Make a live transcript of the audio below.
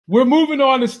We're moving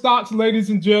on to stocks, ladies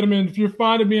and gentlemen. If you're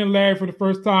finding me and Larry for the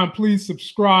first time, please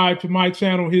subscribe to my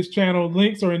channel, his channel.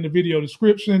 Links are in the video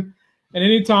description. And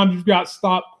anytime you've got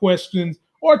stock questions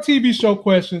or TV show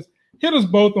questions, hit us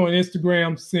both on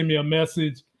Instagram, send me a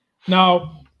message.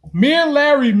 Now, me and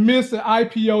Larry missed an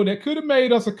IPO that could have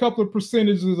made us a couple of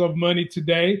percentages of money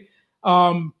today.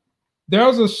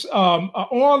 There's an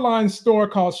online store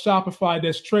called Shopify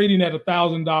that's trading at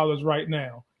 $1,000 right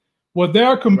now. Well,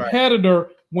 their competitor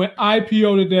went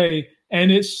IPO today, and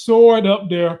it soared up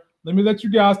there. Let me let you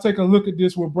guys take a look at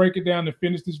this. We'll break it down and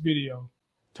finish this video.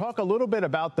 Talk a little bit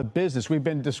about the business. We've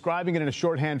been describing it in a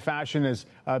shorthand fashion as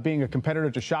being a competitor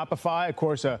to Shopify, of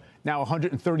course, now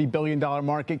 $130 billion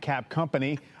market cap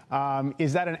company.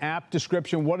 Is that an apt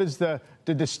description? What is the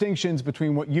distinctions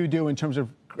between what you do in terms of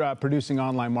producing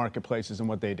online marketplaces and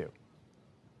what they do?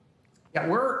 Yeah,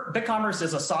 BigCommerce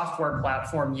is a software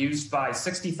platform used by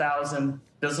 60,000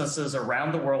 businesses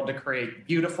around the world to create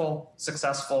beautiful,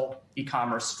 successful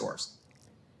e-commerce stores.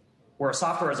 We're a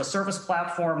software as a service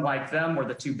platform like them. We're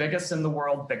the two biggest in the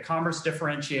world. BigCommerce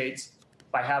differentiates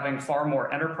by having far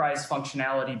more enterprise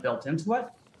functionality built into it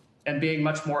and being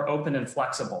much more open and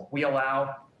flexible. We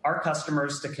allow our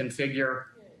customers to configure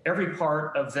every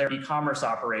part of their e-commerce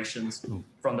operations,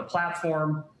 from the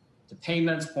platform to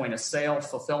payments, point of sale,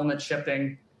 fulfillment,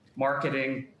 shipping,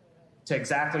 marketing, to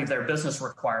exactly their business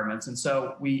requirements. And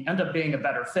so we end up being a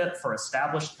better fit for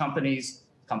established companies,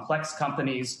 complex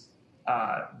companies,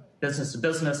 business to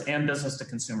business and business to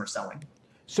consumer selling.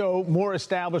 So more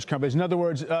established companies, in other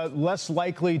words, less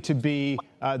likely to be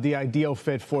the ideal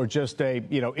fit for just a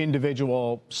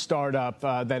individual startup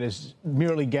that is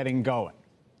merely getting going.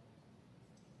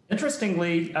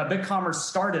 Interestingly, BigCommerce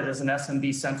started as an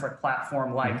SMB-centric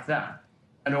platform like them.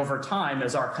 And over time,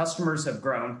 as our customers have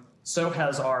grown, so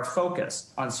has our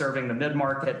focus on serving the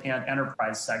mid-market and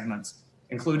enterprise segments,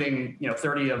 including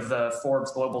 30 of the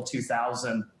Forbes Global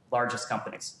 2000 largest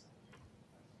companies.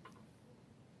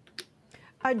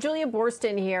 Julia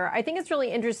Borston here. I think it's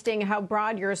really interesting how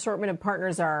broad your assortment of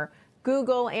partners are.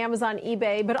 Google, Amazon,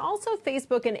 eBay, but also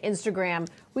Facebook and Instagram.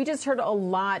 We just heard a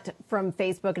lot from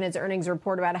Facebook in its earnings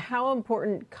report about how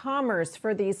important commerce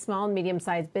for these small and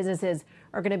medium-sized businesses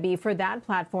are going to be for that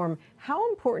platform. How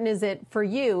important is it for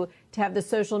you to have the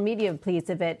social media piece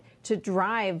of it to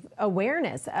drive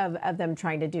awareness of them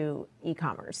trying to do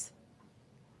e-commerce?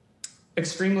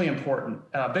 Extremely important.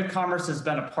 BigCommerce has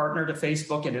been a partner to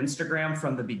Facebook and Instagram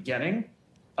from the beginning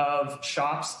of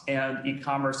shops and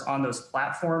e-commerce on those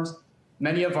platforms.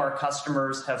 Many of our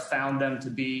customers have found them to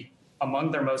be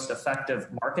among their most effective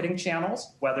marketing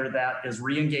channels, whether that is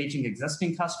re-engaging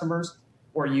existing customers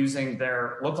or using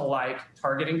their lookalike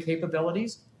targeting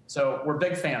capabilities. So we're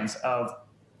big fans of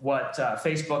what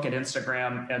Facebook and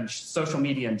Instagram and social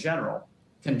media in general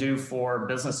can do for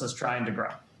businesses trying to grow.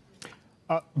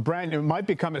 Brent, it might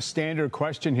become a standard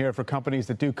question here for companies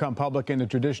that do come public in the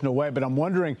traditional way, but I'm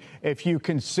wondering if you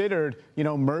considered,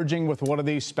 merging with one of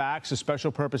these SPACs, a special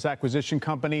purpose acquisition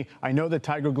company. I know that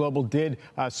Tiger Global did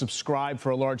subscribe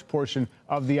for a large portion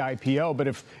of the IPO, but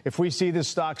if we see this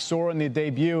stock soar in the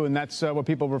debut, and that's what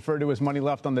people refer to as money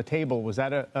left on the table, was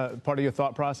that a part of your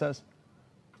thought process?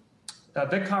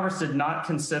 BigCommerce did not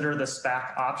consider the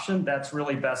SPAC option. That's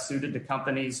really best suited to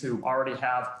companies who already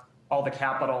have all the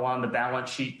capital on the balance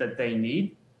sheet that they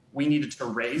need. We needed to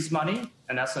raise money,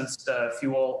 in essence, to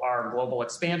fuel our global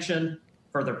expansion,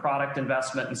 further product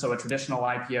investment, and so a traditional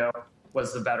IPO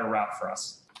was the better route for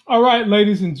us. All right,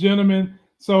 ladies and gentlemen.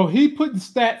 So he put the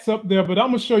stats up there, but I'm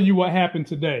going to show you what happened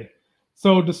today.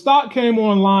 So the stock came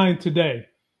online today.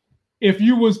 If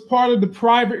you was part of the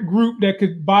private group that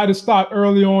could buy the stock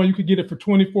early on, you could get it for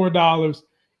 $24.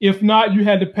 If not, you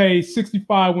had to pay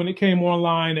 $65 when it came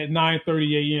online at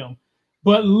 9:30 a.m.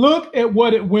 But look at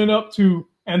what it went up to.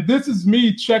 And this is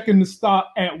me checking the stock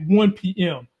at 1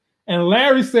 p.m. And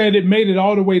Larry said it made it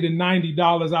all the way to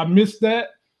 $90. I missed that.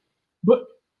 But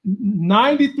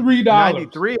 $93.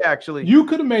 93, actually. You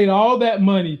could have made all that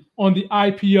money on the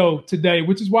IPO today,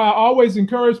 which is why I always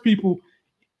encourage people.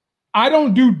 I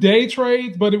don't do day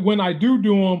trades, but when I do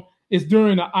them, it's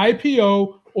during the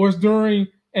IPO or it's during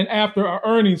and after our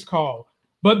earnings call.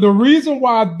 But the reason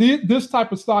why this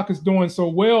type of stock is doing so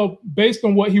well, based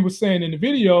on what he was saying in the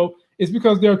video, is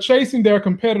because they're chasing their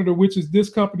competitor, which is this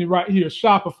company right here,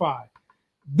 Shopify.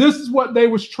 This is what they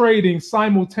was trading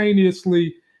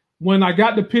simultaneously when I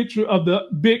got the picture of the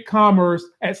BigCommerce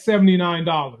at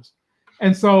 $79.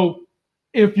 And so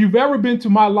if you've ever been to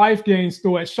my LifeGain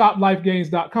store at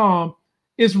shoplifegains.com,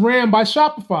 it's ran by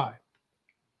Shopify.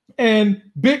 And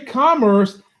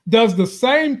BigCommerce does the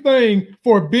same thing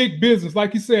for big business.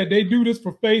 Like you said, they do this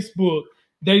for Facebook.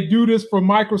 They do this for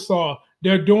Microsoft.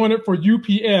 They're doing it for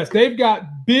UPS. They've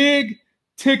got big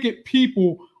ticket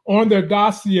people on their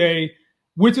dossier,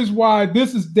 which is why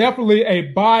this is definitely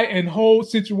a buy and hold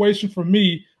situation for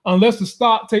me, unless the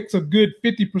stock takes a good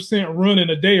 50% run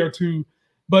in a day or two.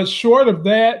 But short of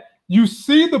that, you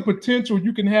see the potential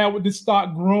you can have with this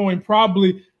stock growing,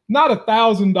 probably not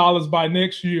 $1,000 by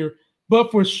next year,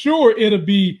 but for sure it'll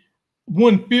be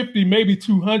 150, maybe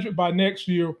 200 by next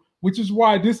year, which is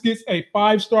why this gets a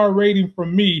 5-star rating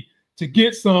from me to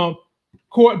get some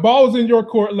court balls in your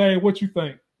court, Larry. What you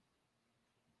think?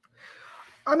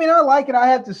 I mean, I like it. I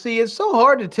have to see. It's so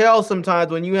hard to tell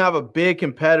sometimes when you have a big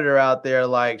competitor out there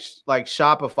like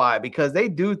Shopify, because they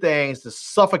do things to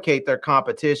suffocate their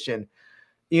competition,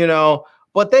 you know.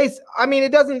 But I mean,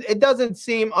 it doesn't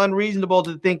seem unreasonable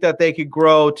to think that they could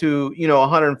grow to, you know,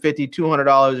 $150,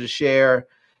 $200 a share,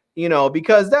 you know,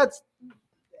 because that's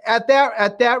at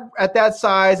that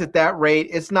size, at that rate,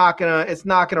 it's not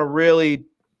gonna really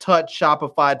touch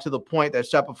Shopify to the point that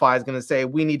Shopify is gonna say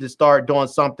we need to start doing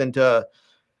something to,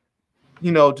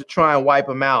 you know, to try and wipe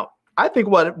them out. I think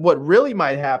what really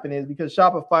might happen is, because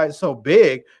Shopify is so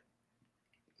big,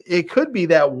 it could be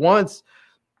that once,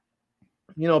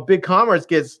 you know, big commerce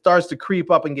starts to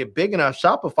creep up and get big enough,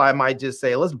 Shopify might just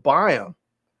say, let's buy them.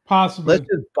 Possibly. Let's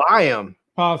just buy them.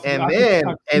 Possibly.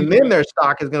 And then their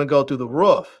stock is going to go through the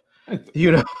roof.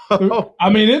 You know, I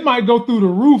mean, it might go through the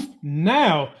roof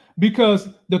now because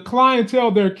the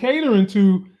clientele they're catering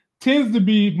to tends to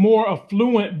be more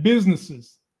affluent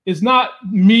businesses. It's not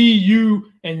me,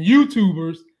 you, and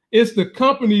YouTubers. It's the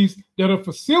companies that are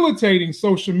facilitating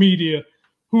social media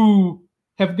who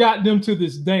have got them to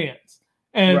this dance.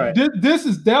 And right. This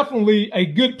is definitely a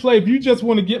good play. If you just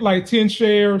want to get like 10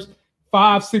 shares,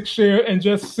 5, 6 shares, and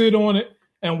just sit on it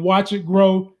and watch it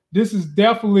grow, this is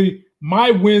definitely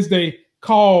my Wednesday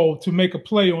call to make a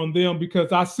play on them,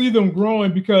 because I see them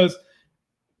growing, because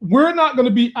we're not going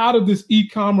to be out of this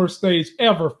e-commerce stage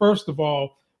ever, first of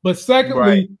all. But secondly,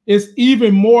 right, it's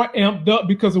even more amped up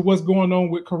because of what's going on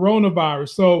with coronavirus.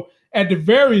 So at the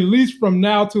very least, from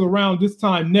now to around this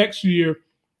time next year,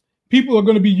 people are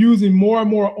going to be using more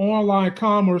and more online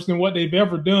commerce than what they've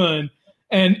ever done.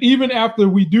 And even after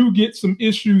we do get some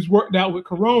issues worked out with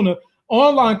Corona,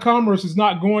 online commerce is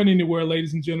not going anywhere,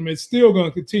 ladies and gentlemen. It's still going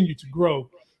to continue to grow.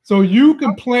 So you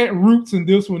can plant roots in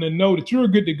this one and know that you're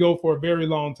good to go for a very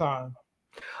long time.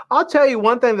 I'll tell you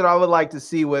one thing that I would like to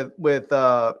see with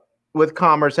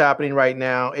commerce happening right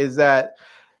now is that,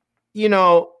 you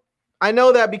know, I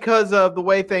know that because of the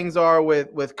way things are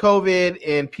with COVID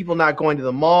and people not going to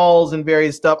the malls and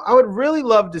various stuff, I would really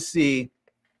love to see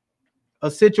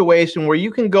a situation where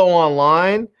you can go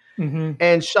online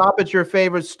and shop at your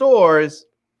favorite stores,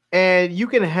 and you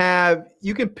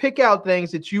can pick out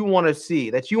things that you want to see,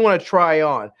 that you want to try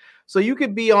on. So you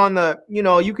could be on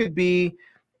you could be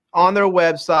on their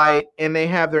website and they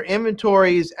have their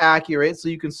inventories accurate. So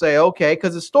you can say, okay,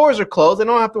 because the stores are closed. They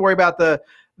don't have to worry about the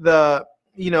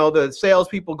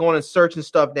salespeople going and searching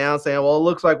stuff down, saying, well, it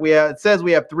looks like it says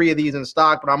we have 3 of these in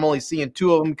stock, but I'm only seeing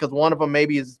 2 of them because one of them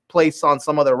maybe is placed on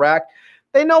some other rack.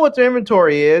 They know what their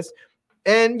inventory is,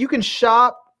 and you can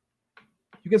shop.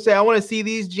 You can say, I want to see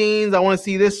these jeans. I want to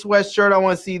see this sweatshirt. I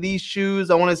want to see these shoes.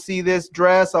 I want to see this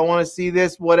dress. I want to see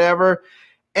this whatever.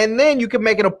 And then you can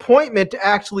make an appointment to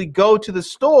actually go to the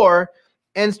store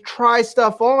and try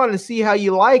stuff on and see how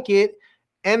you like it,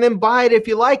 and then buy it if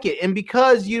you like it. And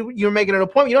because you're making an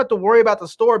appointment, you don't have to worry about the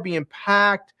store being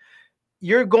packed.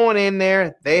 You're going in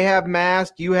there. They have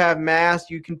masks. You have masks.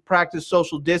 You can practice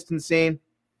social distancing,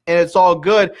 and it's all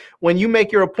good. When you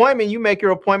make your appointment,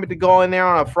 to go in there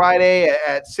on a Friday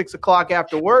at 6 o'clock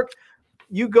after work.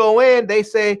 You go in. They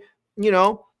say,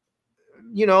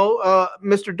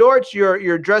 Mr. Dortch,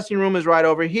 your dressing room is right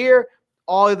over here.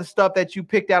 All of the stuff that you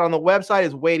picked out on the website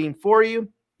is waiting for you.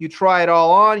 You try it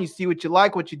all on. You see what you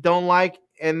like, what you don't like,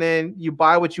 and then you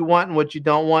buy what you want and what you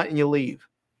don't want, and you leave.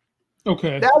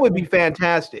 Okay. That would be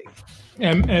fantastic.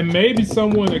 And maybe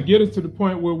someone to get us to the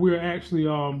point where we're actually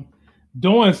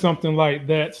doing something like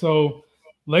that. So,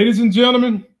 ladies and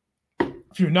gentlemen,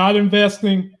 if you're not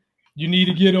investing, you need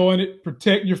to get on it.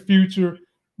 Protect your future.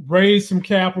 Raise some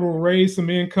capital, raise some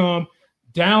income,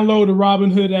 download the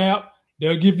Robinhood app.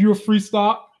 They'll give you a free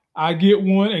stock. I get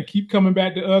one, and keep coming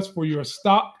back to us for your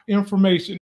stock information.